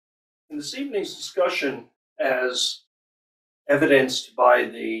In this evening's discussion, as evidenced by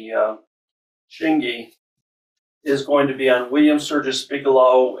the Shingi, is going to be on William Sturgis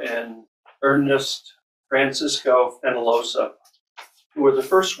Bigelow and Ernest Francisco Fenollosa, who were the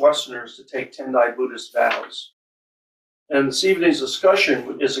first Westerners to take Tendai Buddhist vows. And this evening's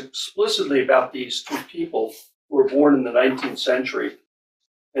discussion is explicitly about these two people who were born in the 19th century.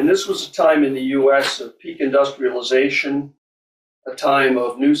 And this was a time in the US of peak industrialization, a time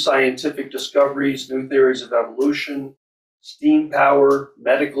of new scientific discoveries, new theories of evolution, steam power,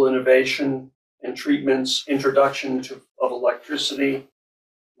 medical innovation and treatments, introduction of electricity,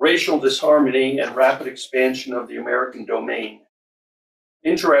 racial disharmony, and rapid expansion of the American domain.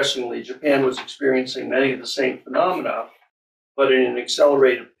 Interestingly, Japan was experiencing many of the same phenomena, but in an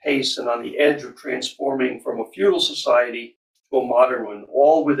accelerated pace and on the edge of transforming from a feudal society to a modern one,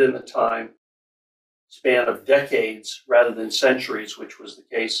 all within the time span of decades rather than centuries, which was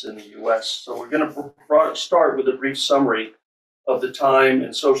the case in the US. So we're going to start with a brief summary of the time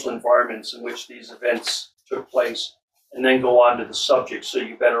and social environments in which these events took place, and then go on to the subject so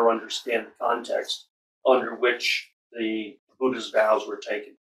you better understand the context under which the Buddha's vows were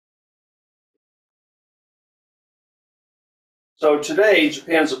taken. So today,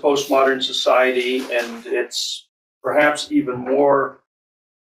 Japan's a postmodern society, and it's perhaps even more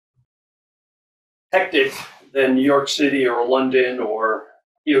hectic than New York City or London or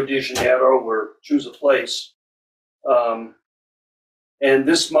Rio de Janeiro, or choose a place. And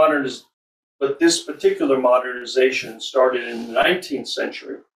this particular modernization started in the 19th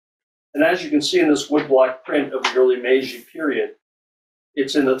century. And as you can see in this woodblock print of the early Meiji period,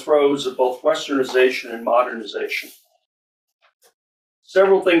 it's in the throes of both Westernization and modernization.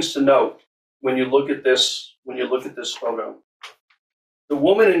 Several things to note when you look at this photo. The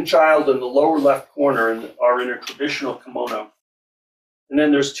woman and child in the lower left corner are in a traditional kimono. And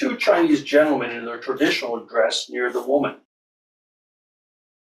then there's two Chinese gentlemen in their traditional dress near the woman.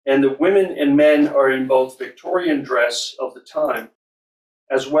 And the women and men are in both Victorian dress of the time,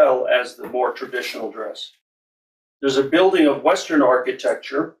 as well as the more traditional dress. There's a building of Western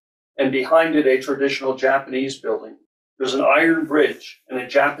architecture, and behind it a traditional Japanese building. There's an iron bridge and a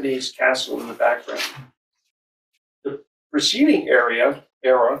Japanese castle in the background. The preceding era,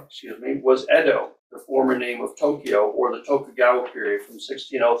 was Edo, the former name of Tokyo, or the Tokugawa period from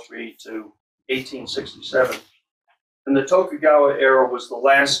 1603 to 1867. And the Tokugawa era was the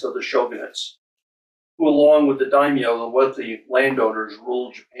last of the shogunates, who along with the daimyo, the wealthy landowners,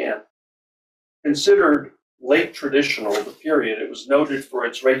 ruled Japan. Considered late traditional, the period, it was noted for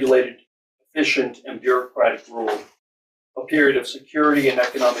its regulated, efficient, and bureaucratic rule, a period of security and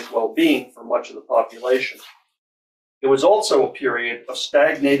economic well-being for much of the population. It was also a period of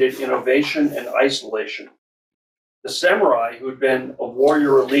stagnated innovation and isolation. The samurai, who had been a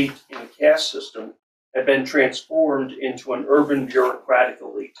warrior elite in a caste system, had been transformed into an urban bureaucratic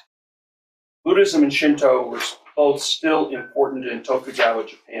elite. Buddhism and Shinto were both still important in Tokugawa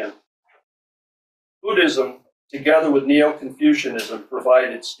Japan. Buddhism, together with Neo-Confucianism,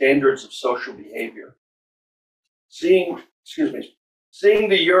 provided standards of social behavior. Seeing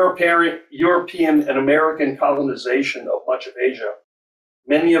the European and American colonization of much of Asia,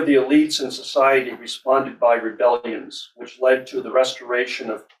 many of the elites in society responded by rebellions, which led to the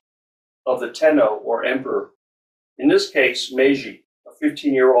restoration of the Tenno, or emperor. In this case, Meiji, a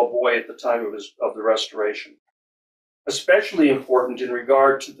 15-year-old boy at the time of the restoration. Especially important in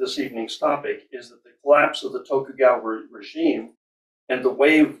regard to this evening's topic is that the collapse of the Tokugawa regime and the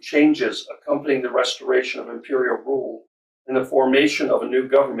wave of changes accompanying the restoration of imperial rule and the formation of a new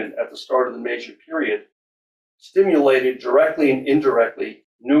government at the start of the Meiji period stimulated directly and indirectly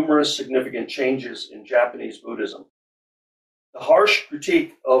numerous significant changes in Japanese Buddhism. The harsh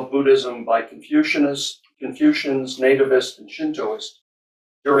critique of Buddhism by Confucians, nativists, and Shintoists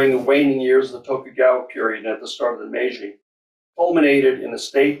during the waning years of the Tokugawa period and at the start of the Meiji culminated in a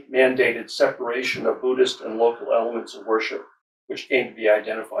state-mandated separation of Buddhist and local elements of worship, which came to be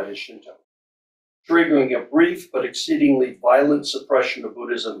identified as Shinto. Triggering a brief but exceedingly violent suppression of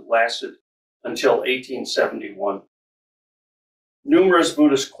Buddhism lasted until 1871. Numerous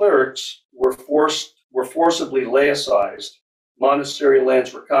Buddhist clerics were forcibly laicized. Monastery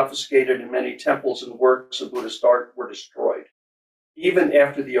lands were confiscated, and many temples and works of Buddhist art were destroyed. Even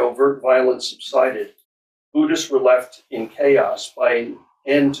after the overt violence subsided, Buddhists were left in chaos by an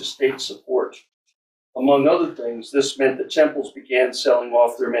end to state support. Among other things, this meant that temples began selling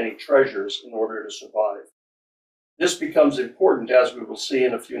off their many treasures in order to survive. This becomes important, as we will see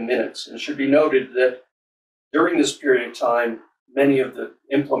in a few minutes, and it should be noted that during this period of time, many of the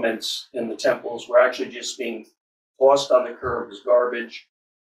implements in the temples were actually just being tossed on the curb as garbage.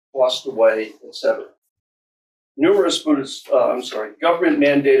 tossed away, etc. Numerous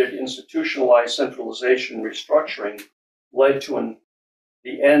government-mandated institutionalized centralization and restructuring led to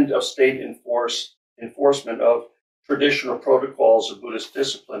the end of state enforcement of traditional protocols of Buddhist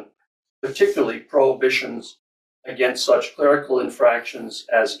discipline, particularly prohibitions against such clerical infractions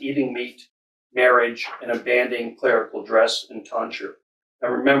as eating meat, marriage, and abandoning clerical dress and tonsure.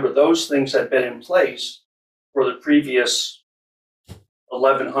 And remember, those things had been in place for the previous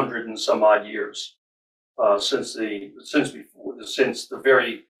 1100 and some odd years, since the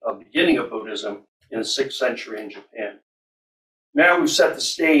very beginning of Buddhism in the 6th century in Japan. Now we've set the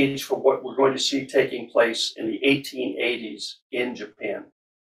stage for what we're going to see taking place in the 1880s in Japan.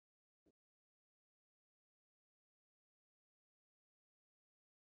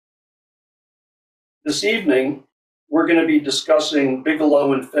 This evening, we're going to be discussing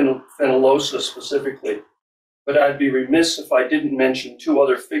Bigelow and Fenollosa specifically, but I'd be remiss if I didn't mention two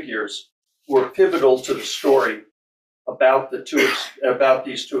other figures who are pivotal to the story about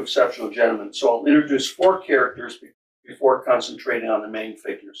these two exceptional gentlemen. So I'll introduce four characters before concentrating on the main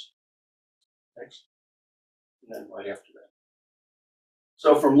figures. Next. And then right after that.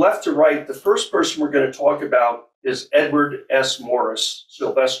 So from left to right, the first person we're going to talk about is Edward S. Morris,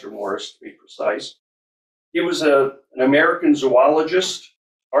 Sylvester Morris to be precise. He was an American zoologist,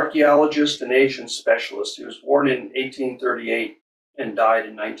 archaeologist, and Asian specialist. He was born in 1838 and died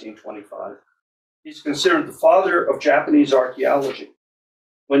in 1925. He's considered the father of Japanese archaeology.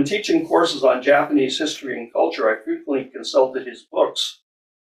 When teaching courses on Japanese history and culture, I frequently consulted his books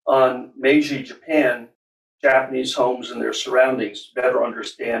on Meiji Japan, Japanese homes and their surroundings to better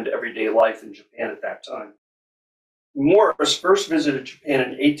understand everyday life in Japan at that time. Morris first visited Japan in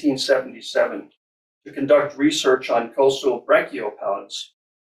 1877 to conduct research on coastal brachiopods,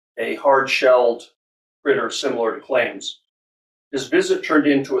 a hard-shelled critter similar to clams. His visit turned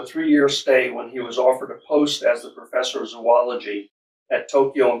into a 3-year stay when he was offered a post as the professor of zoology at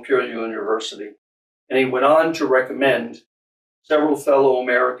Tokyo Imperial University, and he went on to recommend several fellow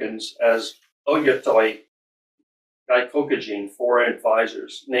Americans as Oyatoi Gaikokujin foreign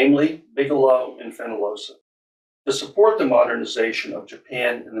advisors, namely Bigelow and Fenollosa, to support the modernization of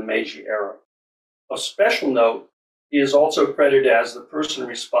Japan in the Meiji era. Of special note, he is also credited as the person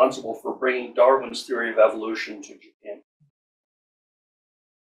responsible for bringing Darwin's theory of evolution to Japan.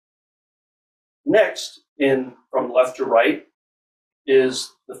 Next, from left to right,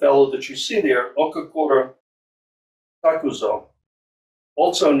 is the fellow that you see there, Okakura Kakuzō,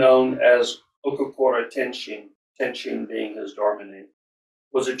 also known as Okakura Tenshin, Tenshin being his Dharma name,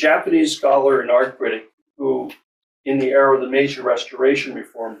 was a Japanese scholar and art critic who, in the era of the Meiji Restoration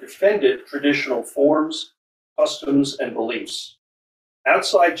reform, defended traditional forms, customs, and beliefs.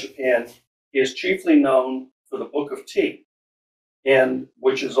 Outside Japan, he is chiefly known for the Book of Tea, and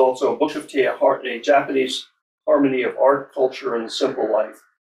which is also a Book of Tea, a Japanese harmony of art, culture, and simple life.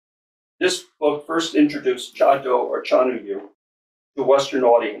 This book first introduced Chado or Chanuyu to a Western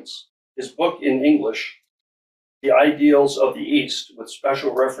audience. His book in English, The Ideals of the East, with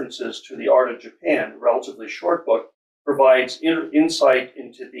special references to the art of Japan, a relatively short book, provides insight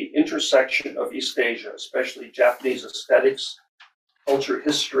into the intersection of East Asia, especially Japanese aesthetics, culture,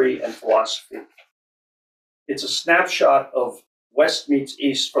 history, and philosophy. It's a snapshot of West meets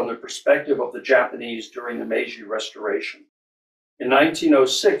East from the perspective of the Japanese during the Meiji Restoration. In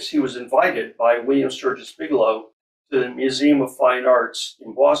 1906, he was invited by William Sturgis Bigelow to the Museum of Fine Arts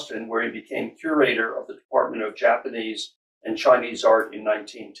in Boston, where he became curator of the Department of Japanese and Chinese Art in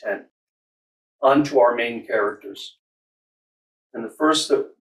 1910. On to our main characters. And the first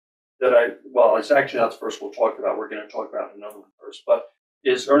it's actually not the first we'll talk about, we're going to talk about another one first, but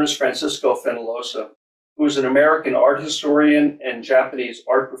is Ernest Francisco Fenollosa, who is an American art historian and Japanese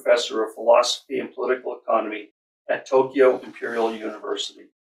art professor of philosophy and political economy at Tokyo Imperial University.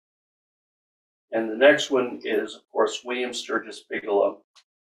 And the next one is, of course, William Sturgis Bigelow,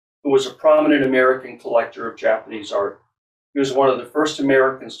 who was a prominent American collector of Japanese art. He was one of the first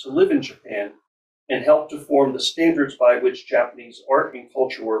Americans to live in Japan and helped to form the standards by which Japanese art and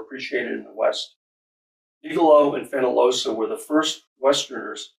culture were appreciated in the West. Bigelow and Fenollosa were the first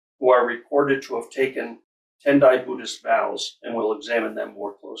Westerners who are recorded to have taken Tendai Buddhist vows, and we'll examine them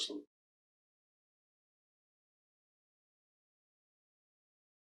more closely.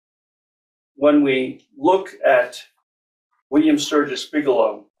 When we look at William Sturgis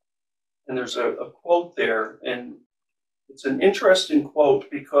Bigelow, and there's a quote there, and it's an interesting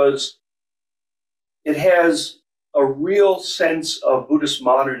quote because it has a real sense of Buddhist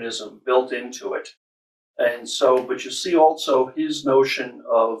modernism built into it. And so, but you see also his notion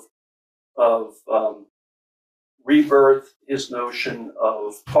of rebirth, his notion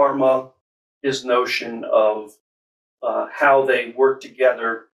of karma, his notion of how they work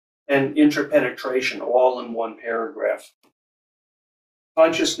together, and interpenetration, all in one paragraph.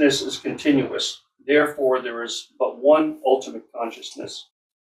 Consciousness is continuous. Therefore, there is but one ultimate consciousness.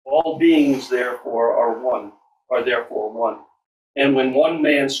 All beings, therefore, are therefore one. And when one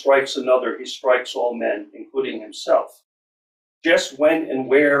man strikes another, he strikes all men, including himself. Just when and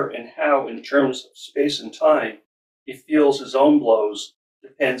where and how, in terms of space and time, he feels his own blows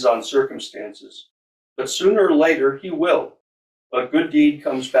depends on circumstances. But sooner or later, he will. A good deed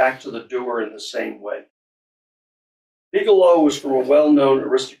comes back to the doer in the same way. Bigelow was from a well-known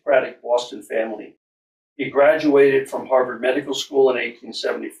aristocratic Boston family. He graduated from Harvard Medical School in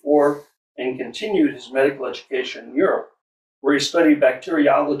 1874 and continued his medical education in Europe, where he studied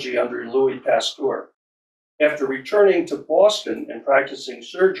bacteriology under Louis Pasteur. After returning to Boston and practicing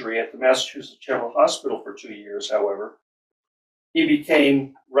surgery at the Massachusetts General Hospital for 2 years, however, he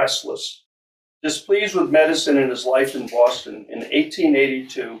became restless. Displeased with medicine and his life in Boston, in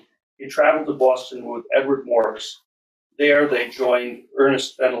 1882, he traveled to Boston with Edward Morris. There, they joined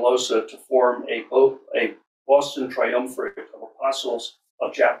Ernest Fenollosa to form a Boston triumvirate of apostles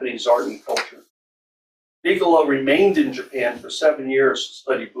of Japanese art and culture. Bigelow remained in Japan for 7 years to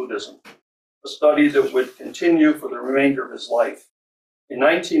study Buddhism, a study that would continue for the remainder of his life. In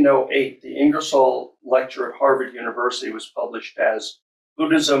 1908, the Ingersoll lecture at Harvard University was published as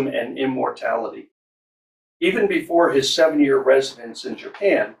Buddhism and Immortality. Even before his 7-year residence in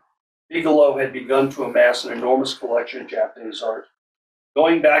Japan, Bigelow had begun to amass an enormous collection of Japanese art.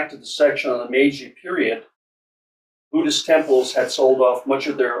 Going back to the section on the Meiji period, Buddhist temples had sold off much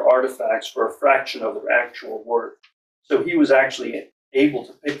of their artifacts for a fraction of their actual worth. So he was actually able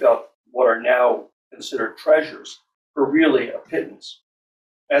to pick up what are now considered treasures for really a pittance.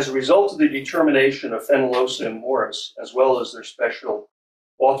 As a result of the determination of Fenollosa and Morris, as well as their special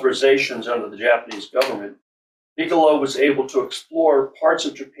authorizations under the Japanese government, Bigelow was able to explore parts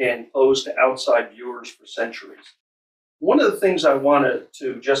of Japan closed to outside viewers for centuries. One of the things I wanted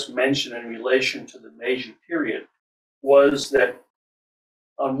to just mention in relation to the Meiji period was that,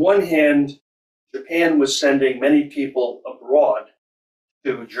 on one hand, Japan was sending many people abroad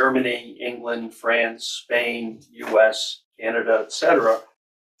to Germany, England, France, Spain, US, Canada, etc.,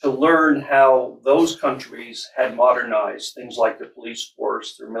 to learn how those countries had modernized things like the police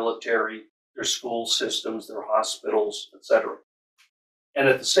force, their military, their school systems, their hospitals, etc. And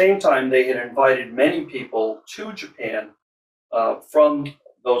at the same time, they had invited many people to Japan from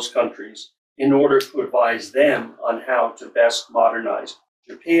those countries in order to advise them on how to best modernize.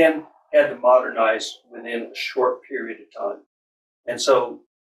 Japan had to modernize within a short period of time. And so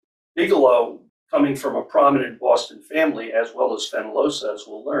Bigelow, coming from a prominent Boston family, as well as Fenollosa, as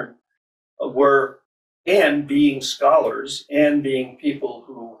we'll learn, and being scholars and being people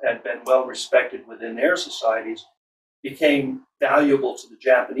who had been well respected within their societies, became valuable to the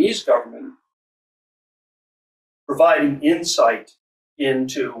Japanese government, providing insight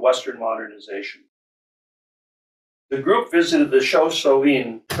into Western modernization. The group visited the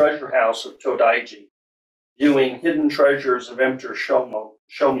Shōsō-in treasure house of Todaiji, viewing hidden treasures of Emperor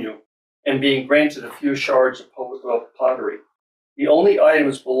Hômyō, and being granted a few shards of pottery. The only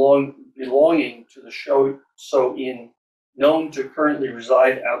items belonging to the Shōsō-in known to currently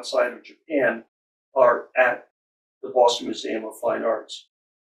reside outside of Japan are at the Boston Museum of Fine Arts.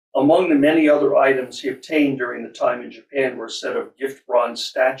 Among the many other items he obtained during the time in Japan were a set of gift bronze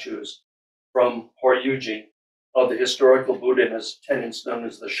statues from Horyuji of the historical Buddha and his attendants known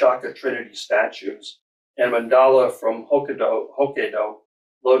as the Shaka Trinity statues, and mandala from Hokkaido,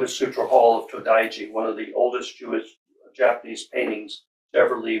 Lotus Sutra Hall of Todaiji, one of the oldest Japanese paintings to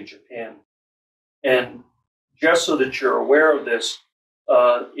ever leave Japan. And just so that you're aware of this,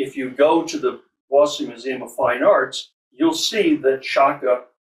 if you go to the Boston Museum of Fine Arts, you'll see the Shaka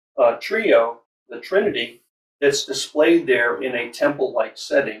trio, the Trinity, that's displayed there in a temple-like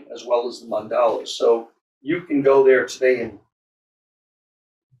setting, as well as the mandalas. So you can go there today and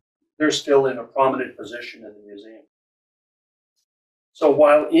they're still in a prominent position in the museum. So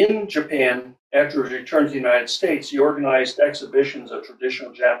while in Japan, after his return to the United States, he organized exhibitions of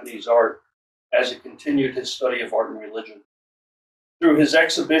traditional Japanese art as he continued his study of art and religion. Through his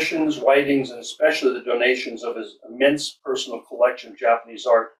exhibitions, writings, and especially the donations of his immense personal collection of Japanese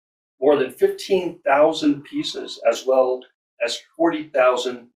art, more than 15,000 pieces, as well as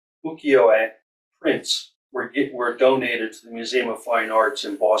 40,000 ukiyo-e prints were donated to the Museum of Fine Arts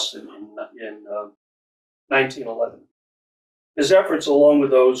in Boston in 1911. His efforts, along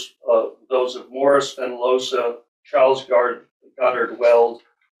with those of Morris, Fenollosa, Charles Goddard Weld,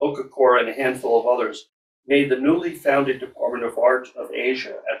 Okakura, and a handful of others, made the newly founded Department of Art of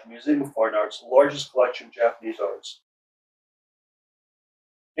Asia at the Museum of Fine Arts the largest collection of Japanese arts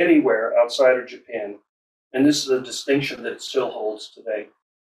anywhere outside of Japan, and this is a distinction that it still holds today.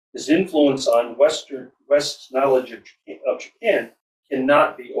 His influence on West's knowledge of Japan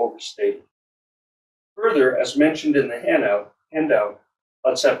cannot be overstated. Further, as mentioned in the handout,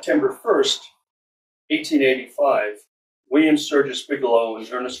 on September 1st, 1885, William Sturgis Bigelow and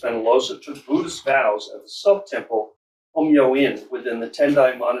Ernest Fenollosa took Buddhist vows at the sub-temple Hômyô-in within the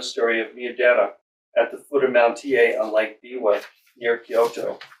Tendai monastery of Mii-dera at the foot of Mount Tie on Lake Biwa near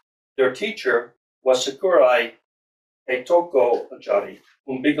Kyoto. Their teacher was Sakurai Heitoko Ajari,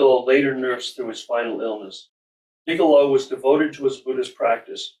 whom Bigelow later nursed through his final illness. Bigelow was devoted to his Buddhist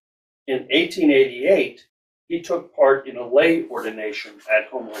practice. In 1888, he took part in a lay ordination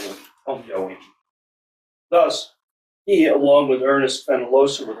at Hômyô-in. Thus, he, along with Ernest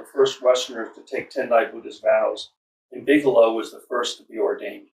Fenollosa, were the first Westerners to take Tendai Buddhist vows, and Bigelow was the first to be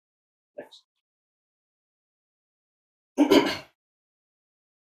ordained. Next.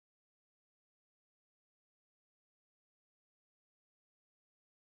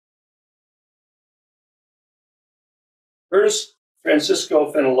 Ernest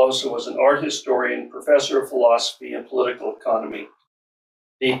Francisco Fenollosa was an art historian, professor of philosophy and political economy.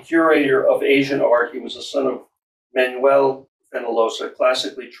 The curator of Asian art, he was the son of Manuel Fenollosa, a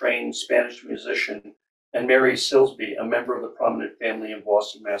classically trained Spanish musician, and Mary Silsby, a member of the prominent family in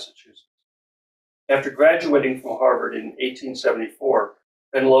Boston, Massachusetts. After graduating from Harvard in 1874,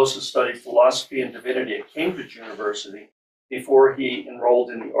 Fenollosa studied philosophy and divinity at Cambridge University before he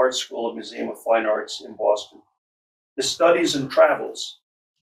enrolled in the Art School of Museum of Fine Arts in Boston. His studies and travels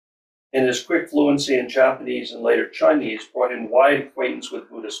and his quick fluency in Japanese and later Chinese brought him wide acquaintance with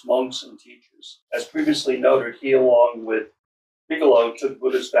Buddhist monks and teachers. As previously noted, he, along with Bigelow, took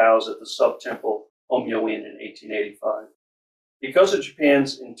Buddhist vows at the sub-temple Hômyô-in in 1885. Because of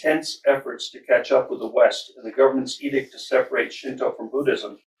Japan's intense efforts to catch up with the West and the government's edict to separate Shinto from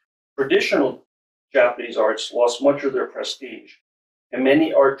Buddhism, traditional Japanese arts lost much of their prestige, and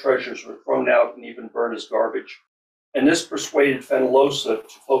many art treasures were thrown out and even burned as garbage. And this persuaded Fenollosa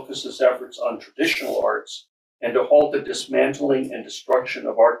to focus his efforts on traditional arts and to halt the dismantling and destruction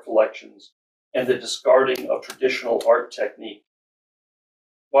of art collections and the discarding of traditional art technique.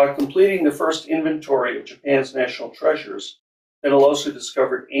 While completing the first inventory of Japan's national treasures, Fenollosa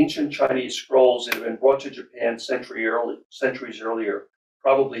discovered ancient Chinese scrolls that had been brought to Japan centuries earlier,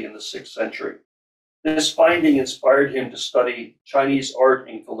 probably in the 6th century. This finding inspired him to study Chinese art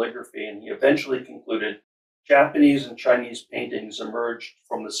and calligraphy, and he eventually concluded Japanese and Chinese paintings emerged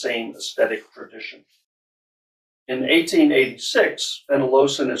from the same aesthetic tradition. In 1886,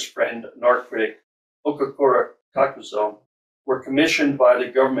 Fenollosa and his friend and art critic Okakura Kakuzō were commissioned by the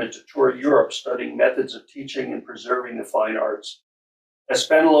government to tour Europe studying methods of teaching and preserving the fine arts. As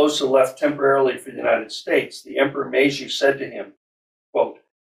Fenollosa left temporarily for the United States, the Emperor Meiji said to him, quote,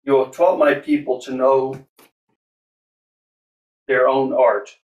 "You have taught my people to know their own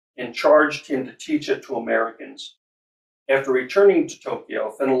art, and charged him to teach it to Americans." After returning to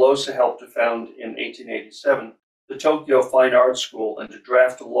Tokyo, Fenollosa helped to found in 1887 the Tokyo Fine Arts School and to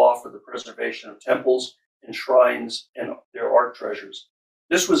draft a law for the preservation of temples and shrines and their art treasures.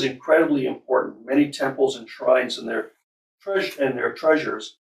 This was incredibly important. Many temples and shrines and their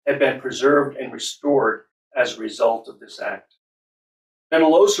treasures had been preserved and restored as a result of this act.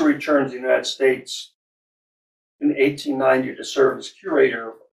 Fenollosa returned to the United States in 1890 to serve as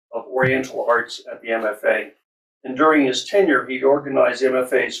curator of Oriental Arts at the MFA. And during his tenure, he organized the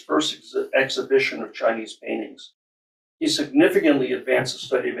MFA's first exhibition of Chinese paintings. He significantly advanced the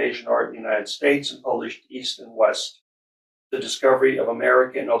study of Asian art in the United States and published East and West, The Discovery of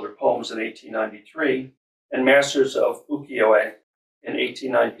America and Other Poems in 1893, and Masters of Ukiyo-e in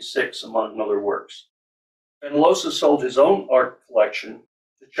 1896, among other works. Fenollosa sold his own art collection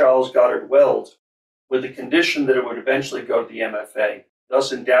to Charles Goddard Weld with the condition that it would eventually go to the MFA,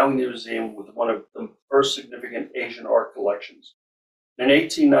 thus endowing the museum with one of the first significant Asian art collections. In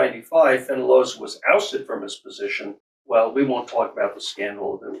 1895, Fenollosa was ousted from his position. Well, we won't talk about the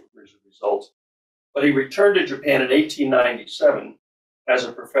scandal that was a result, but he returned to Japan in 1897 as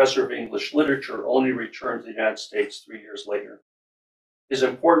a professor of English literature, only returned to the United States 3 years later. His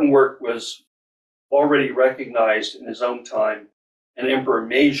important work was already recognized in his own time, and Emperor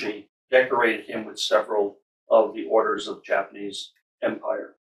Meiji decorated him with several of the orders of Japanese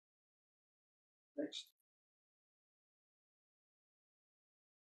Empire. Next.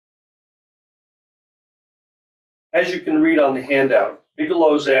 As you can read on the handout,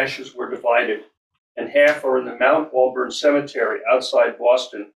 Bigelow's ashes were divided, and half are in the Mount Auburn Cemetery outside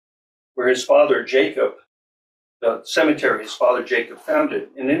Boston, where his father, Jacob, the cemetery his father Jacob founded.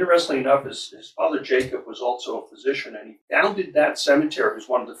 And interestingly enough, his father Jacob was also a physician, and he founded that cemetery. It was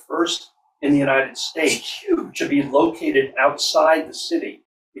one of the first in the United States to be located outside the city,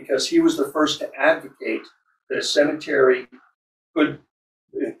 because he was the first to advocate that a cemetery could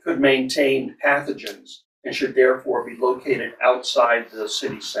maintain pathogens and should therefore be located outside the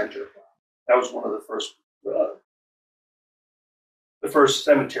city center. That was one of the first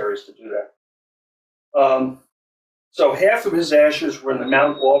cemeteries to do that. So half of his ashes were in the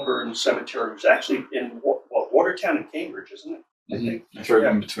Mount Auburn Cemetery. It was actually in Watertown and Cambridge, isn't it? I think. It's right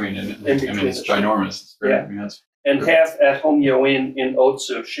in between. I mean, it's ginormous. It's great. Yeah. And half at Hômyô-in in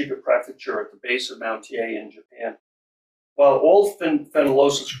Otsu, Shiga Prefecture, at the base of Mount Tie in Japan. While all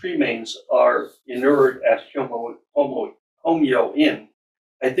Fenollosa's cremains are inured at Hômyô-in,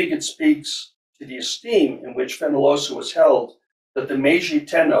 I think it speaks to the esteem in which Fenollosa was held that the Meiji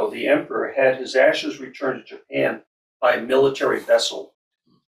Tenno, the emperor, had his ashes returned to Japan by a military vessel.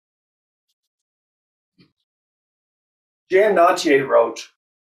 Jan Nattier wrote,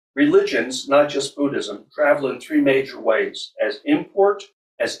 "Religions, not just Buddhism, travel in three major ways: as import,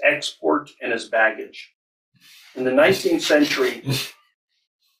 as export, and as baggage." In the 19th century,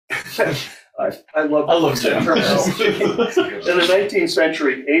 I love terminology. In the 19th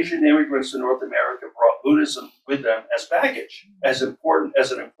century, Asian immigrants to North America brought Buddhism with them as baggage, as an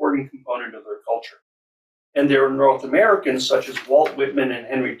important component of their culture. And there were North Americans such as Walt Whitman and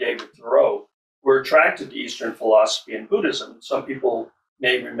Henry David Thoreau who were attracted to Eastern philosophy and Buddhism. Some people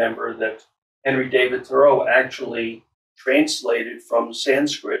may remember that Henry David Thoreau actually translated from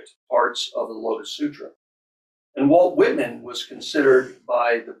Sanskrit parts of the Lotus Sutra. And Walt Whitman was considered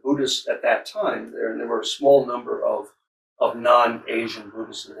by the Buddhists at that time, there were a small number of non-Asian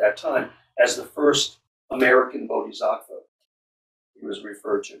Buddhists at that time, as the first American Bodhisattva, he was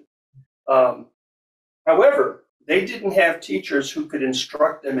referred to. However, they didn't have teachers who could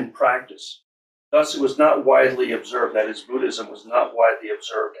instruct them in practice. Thus, it was not widely observed, that is, Buddhism was not widely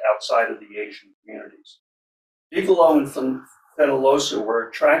observed outside of the Asian communities. Bigelow and Fenollosa were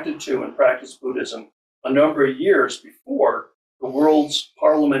attracted to and practiced Buddhism a number of years before the World's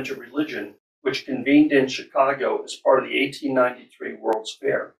Parliament of Religion, which convened in Chicago as part of the 1893 World's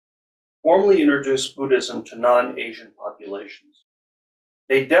Fair, formally introduced Buddhism to non-Asian populations.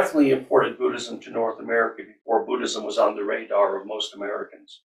 They definitely imported Buddhism to North America before Buddhism was on the radar of most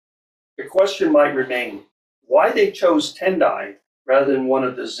Americans. The question might remain, why they chose Tendai rather than one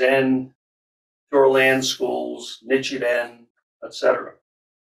of the Zen, Pure Land schools, Nichiren, etc.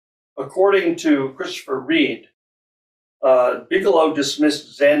 According to Christopher Reed, Bigelow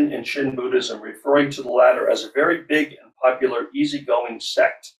dismissed Zen and Shin Buddhism, referring to the latter as a very big and popular easygoing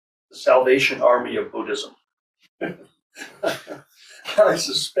sect, the Salvation Army of Buddhism. I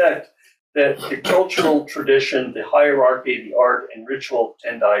suspect that the cultural tradition, the hierarchy, the art, and ritual of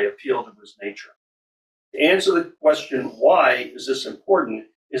Tendai appeal to his nature. To answer the question, why is this important,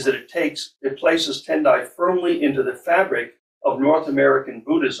 is that it places Tendai firmly into the fabric of North American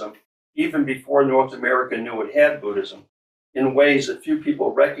Buddhism, even before North America knew it had Buddhism, in ways that few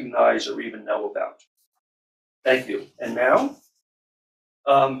people recognize or even know about. Thank you. And now,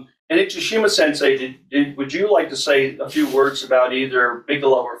 and Tsushima Sensei, would you like to say a few words about either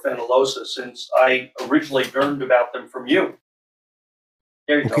Bigelow or Fenollosa, since I originally learned about them from you?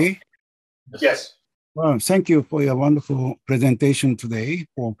 There you go. Yes. Well, thank you for your wonderful presentation today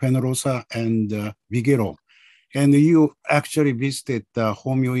for Fenollosa and Bigelow. And you actually visited the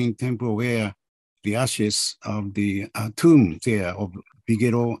Hômyô-in Temple, where the ashes of the tomb there of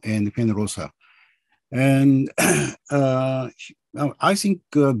Bigelow and Fenollosa. And I think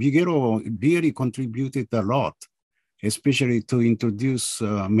Bigelow really contributed a lot, especially to introduce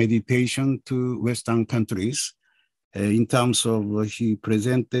meditation to Western countries. In terms of he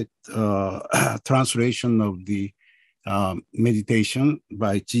presented translation of the meditation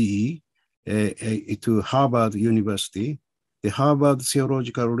by G.E. To Harvard University, the Harvard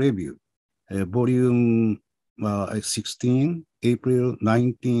Theological Review, volume 16, April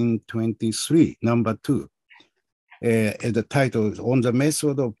 1923, number 2. The title is On the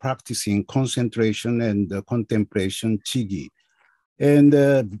Method of Practicing Concentration and Contemplation, Chi-gi. And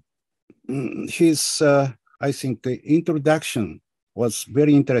his, I think, the introduction was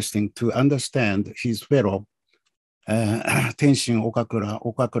very interesting to understand his fellow, Tenshin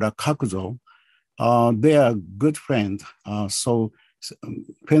Okakura Kakuzō. They are good friends. So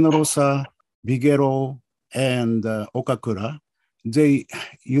Fenollosa, Bigelow, and Okakura, they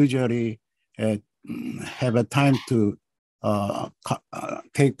usually have a time to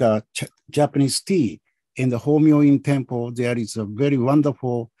take a Japanese tea. In the Hômyô-in Temple, there is a very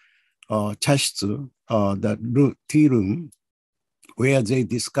wonderful chashitsu the tea room where they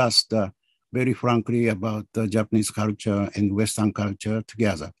discussed very frankly about Japanese culture and Western culture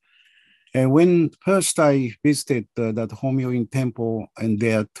together. And when first I visited that Hômyô-in Temple and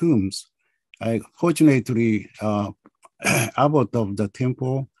their tombs, I fortunately, abbot of the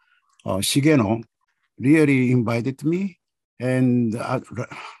temple, Shigeno, really invited me and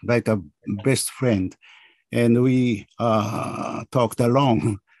like a best friend. And we talked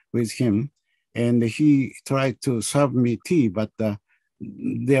along with him, and he tried to serve me tea, but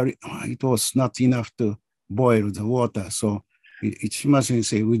there it was not enough to boil the water. So Ichima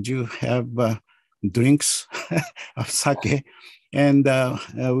said, would you have drinks of sake? And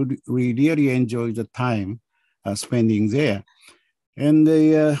we really enjoyed the time spending there. And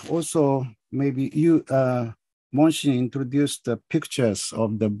also, maybe you, Monshi, introduced the pictures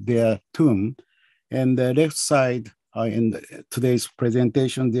of their tomb. And the left side in today's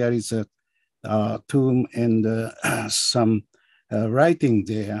presentation, there is a tomb and some writing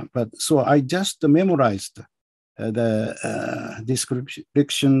there. But so I just memorized the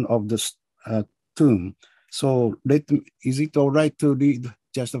description of the tomb. So is it all right to read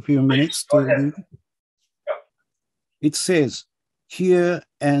just a few minutes to read? It says, here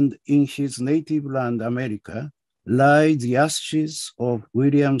and in his native land, America, lie the ashes of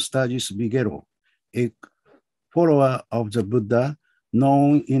William Sturgis Bigelow, a follower of the Buddha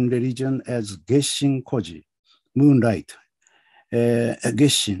known in religion as Geshin Koji, moonlight,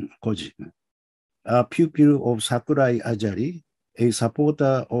 Geshin Koji, a pupil of Sakurai Ajari, a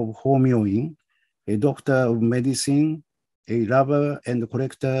supporter of Hômyô-in, a doctor of medicine, a lover and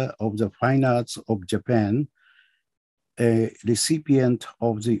collector of the fine arts of Japan, a recipient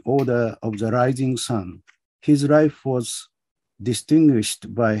of the Order of the Rising Sun. His life was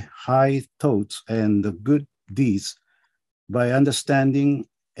distinguished by high thoughts and good deeds, by understanding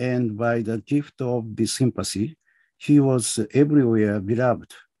and by the gift of the sympathy. He was everywhere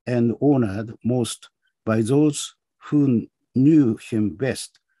beloved and honored most by those who knew him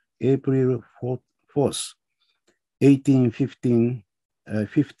best. April 4th,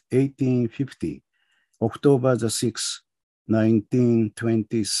 1850, October the 6th,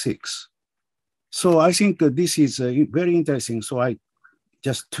 1926. So I think this is very interesting. So I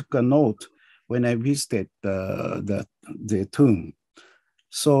just took a note when I visited the tomb.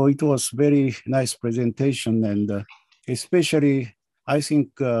 So it was very nice presentation, and especially I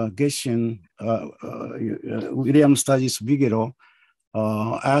think Geshin, William Sturgis Bigelow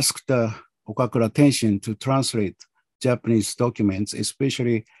asked Okakura Tenshin to translate Japanese documents,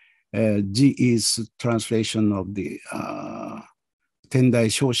 especially GE's translation of the Tendai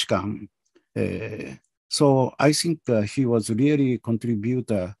Shoshikan. So I think he was really a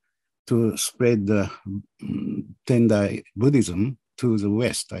contributor to spread the Tendai Buddhism to the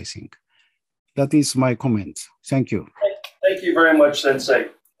West, I think. That is my comment. Thank you. Thank you very much, Sensei.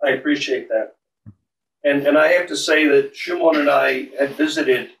 I appreciate that. And I have to say that Shumon and I had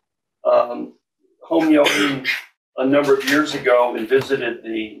visited Hômyô-in a number of years ago and visited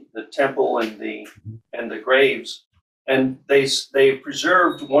the temple and the graves. And they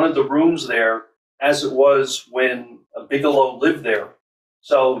preserved one of the rooms there as it was when Bigelow lived there.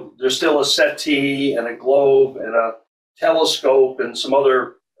 So there's still a settee and a globe and a telescope and some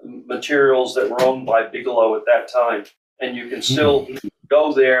other materials that were owned by Bigelow at that time. And you can still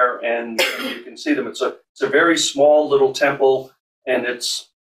go there and you can see them. It's a very small little temple, and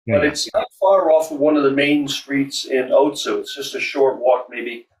but it's not far off of one of the main streets in Otsu. It's just a short walk,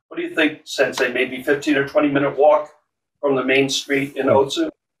 maybe. What do you think, Sensei? Maybe 15 or 20-minute walk from the main street in Otsu?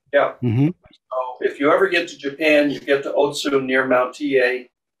 Yeah. So if you ever get to Japan, you get to Otsu near Mount Tie,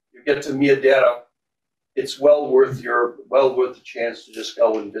 you get to Mii-dera. It's well worth the chance to just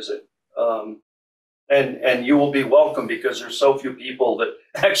go and visit. And you will be welcome because there's so few people that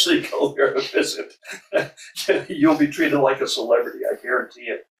actually go there to visit. You'll be treated like a celebrity, I guarantee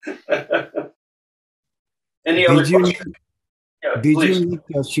it. Any other questions? Yeah, did you meet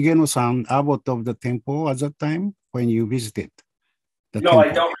Shigeno-san, abbot of the temple at that time when you visited? No, temple? I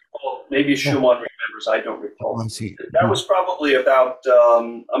don't recall. Maybe Shumon remembers. I don't recall. I see. That was probably about,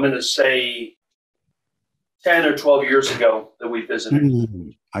 I'm going to say, 10 or 12 years ago that we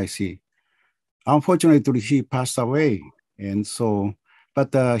visited. I see. Unfortunately, he passed away, and so,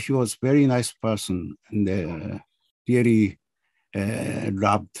 but he was a very nice person and really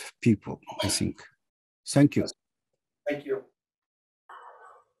loved people, I think. Thank you. Thank you.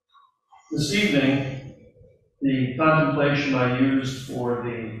 This evening, the contemplation I used for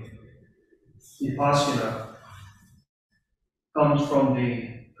the Vipassana comes from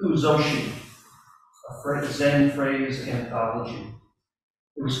the Kuzoshi, a Zen phrase anthology.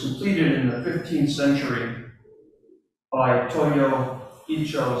 It was completed in the 15th century by Toyo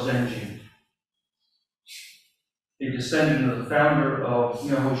Icho Zenji, a descendant of the founder of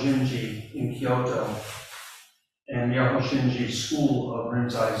Myoho-shinji in Kyoto and Myoho-shinji School of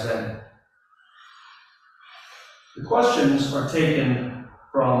Rinzai Zen. The questions are taken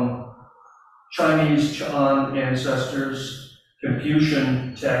from Chinese Chan ancestors,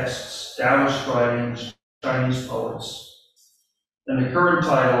 Confucian texts, Taoist writings, Chinese poets. And the current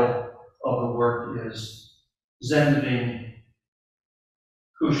title of the work is Zending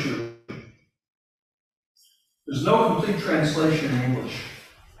Kushu. There's no complete translation in English.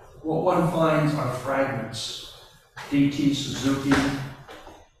 What one finds are fragments. D.T. Suzuki,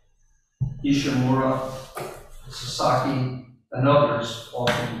 Ishimura, Sasaki, and others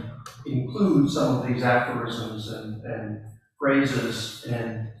often include some of these aphorisms and phrases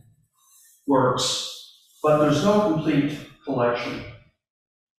and works, but there's no complete collection.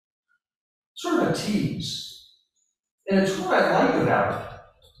 Sort of a tease. And it's what I like about it,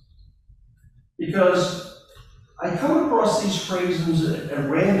 because I come across these phrases at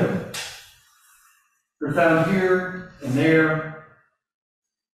random. They're found here and there,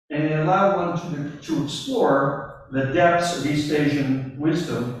 and they allow one to explore the depths of East Asian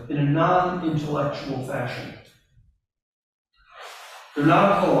wisdom in a non-intellectual fashion. They're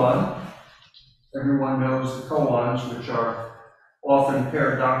not a koan. Everyone knows the koans, which are often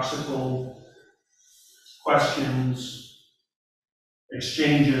paradoxical questions,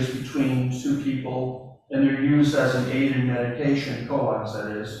 exchanges between two people, and they're used as an aid in meditation, koans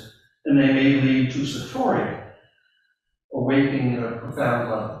that is, and they may lead to satori, awakening at a profound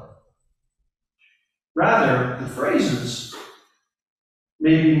level. Rather, the phrases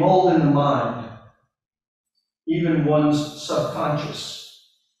may be mulled in the mind, even one's subconscious.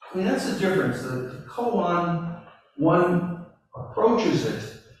 I mean, that's the difference. The koan, one approaches it,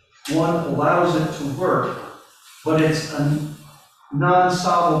 one allows it to work, but it's a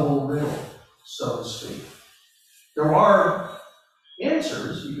non-solvable riddle, so to speak. There are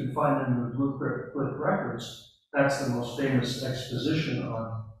answers, you can find them in the Blue Cliff Records. That's the most famous exposition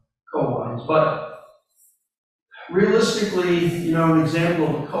on koans. But realistically, an example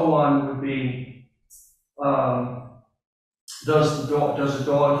of a koan would be, does a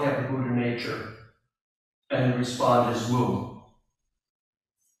dog have a Buddha nature? And the respond is woo.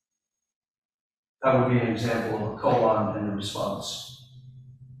 That would be an example of a koan and a response.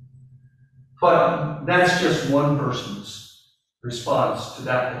 But that's just one person's response to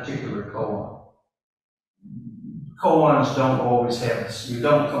that particular koan. Koans don't always have this. You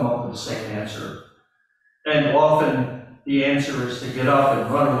don't come up with the same answer. And often the answer is to get up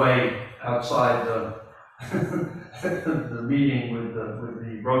and run away outside the the meeting with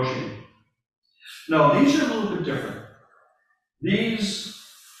the roshi. No, these are a little bit different. These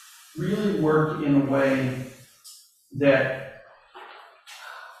really work in a way that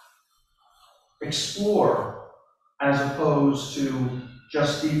explore as opposed to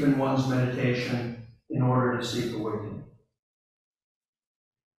just deepen one's meditation in order to seek awakening.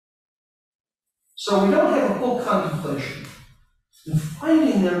 So we don't have a full contemplation. And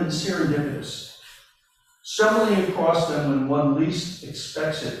finding them is serendipitous. Stumbling across them when one least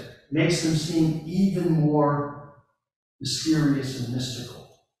expects it makes them seem even more mysterious and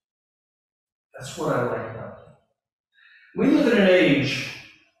mystical. That's what I like about them. We live in an age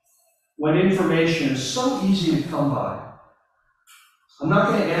when information is so easy to come by. I'm not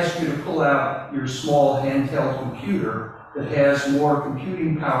going to ask you to pull out your small handheld computer that has more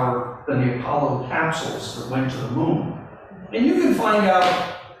computing power than the Apollo capsules that went to the moon. And you can find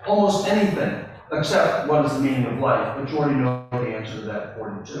out almost anything, except what is the meaning of life, but you already know the answer to that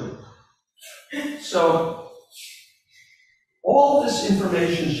 42. So, all this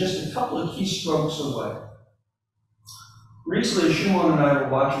information is just a couple of keystrokes away. Recently, Shimon and I were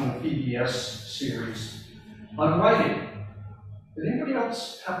watching a PBS series on writing. Did anybody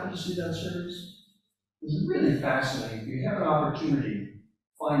else happen to see that series? It's really fascinating. If you have an opportunity,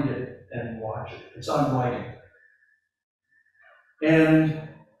 find it and watch it. It's on writing. And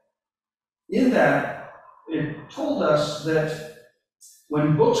in that, it told us that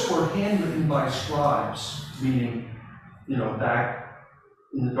when books were handwritten by scribes, meaning, back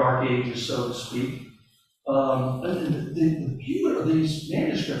in the Dark Ages, so to speak, these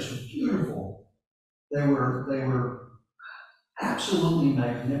manuscripts were beautiful. They were absolutely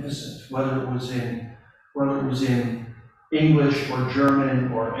magnificent, whether it was in English or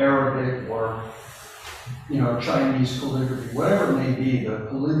German or Arabic or Chinese calligraphy, whatever it may be, the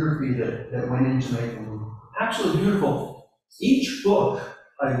calligraphy that went into making them. Absolutely beautiful. Each book,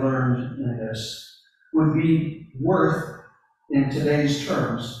 I learned in this, would be worth in today's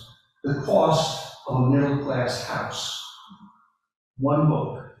terms, the cost of a middle-class house. One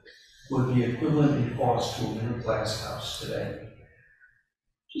book would be equivalent in cost to a middle-class house today.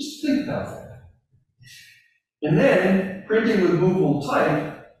 Just think about that. And then, printing with movable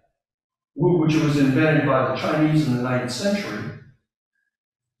type, which was invented by the Chinese in the 9th century,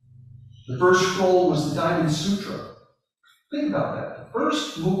 the first scroll was the Diamond Sutra. Think about that. The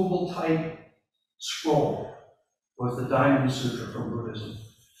first movable type scroll was the Diamond Sutra from Buddhism.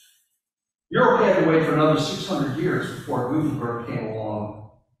 Europe had to wait for another 600 years before Gutenberg came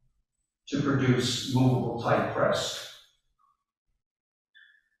along to produce movable type press.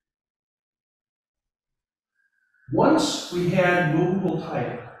 Once we had movable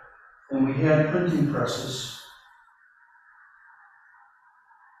type and we had printing presses,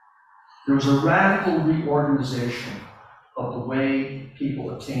 there was a radical reorganization of the way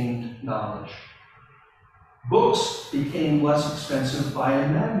people attained knowledge. Books became less expensive by a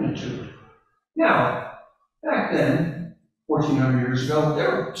magnitude. Now, back then, 1,400 years ago, they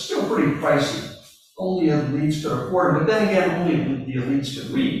were still pretty pricey. Only elites could afford them, but then again, only the elites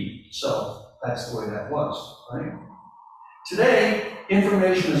could read, so that's the way that was, right? Today,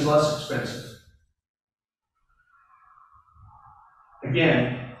 information is less expensive.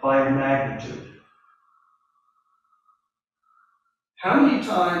 Again, by magnitude. How many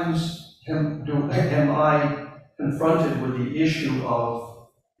times am I confronted with the issue of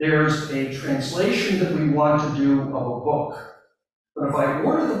there's a translation that we want to do of a book, but if I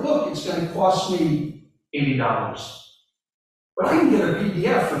order the book, it's going to cost me $80. But I can get a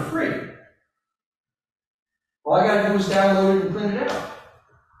PDF for free. All I got to do is download it and print it out.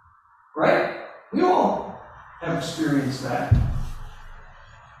 Right? We all have experienced that.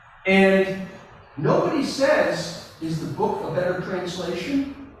 And nobody says, is the book a better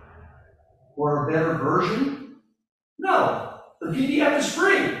translation or a better version? No. The PDF is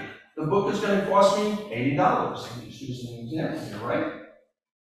free. The book is going to cost me $80. I'm just using an example here, right?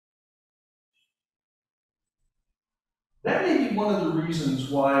 That may be one of the reasons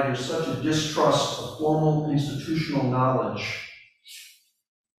why there's such a distrust of formal institutional knowledge,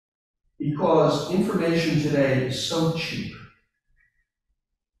 because information today is so cheap,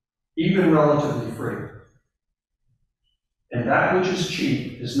 even relatively free. And that which is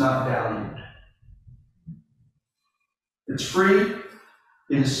cheap is not valued. It's free,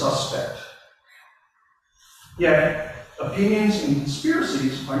 it is suspect. Yet, opinions and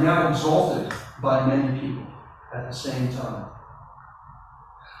conspiracies are now exalted by many people at the same time.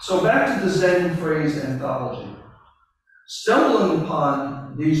 So back to the Zen phrase anthology. Stumbling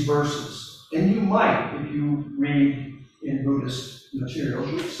upon these verses, and you might, if you read in Buddhist materials,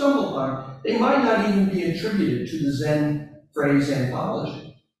 you'll stumble upon, they might not even be attributed to the Zen phrase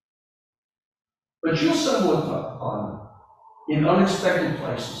anthology. But you'll stumble upon them in unexpected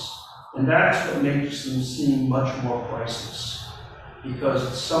places, and that's what makes them seem much more priceless, because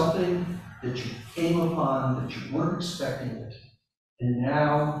it's something that you came upon that you weren't expecting it, and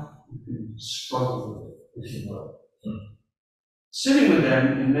now you can struggle with it, if you will. Sitting with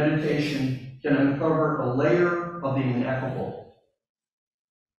them in meditation can uncover a layer of the ineffable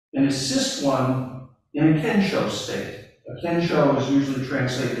and assist one in a kensho state. A kensho is usually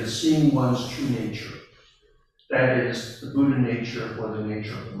translated as seeing one's true nature. That is, the Buddha nature or the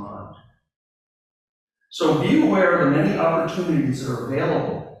nature of the mind. So be aware of the many opportunities that are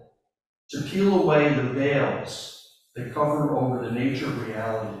available to peel away the veils that cover over the nature of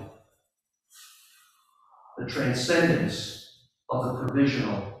reality, the transcendence of the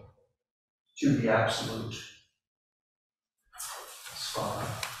provisional to the absolute.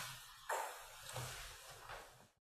 Svaha.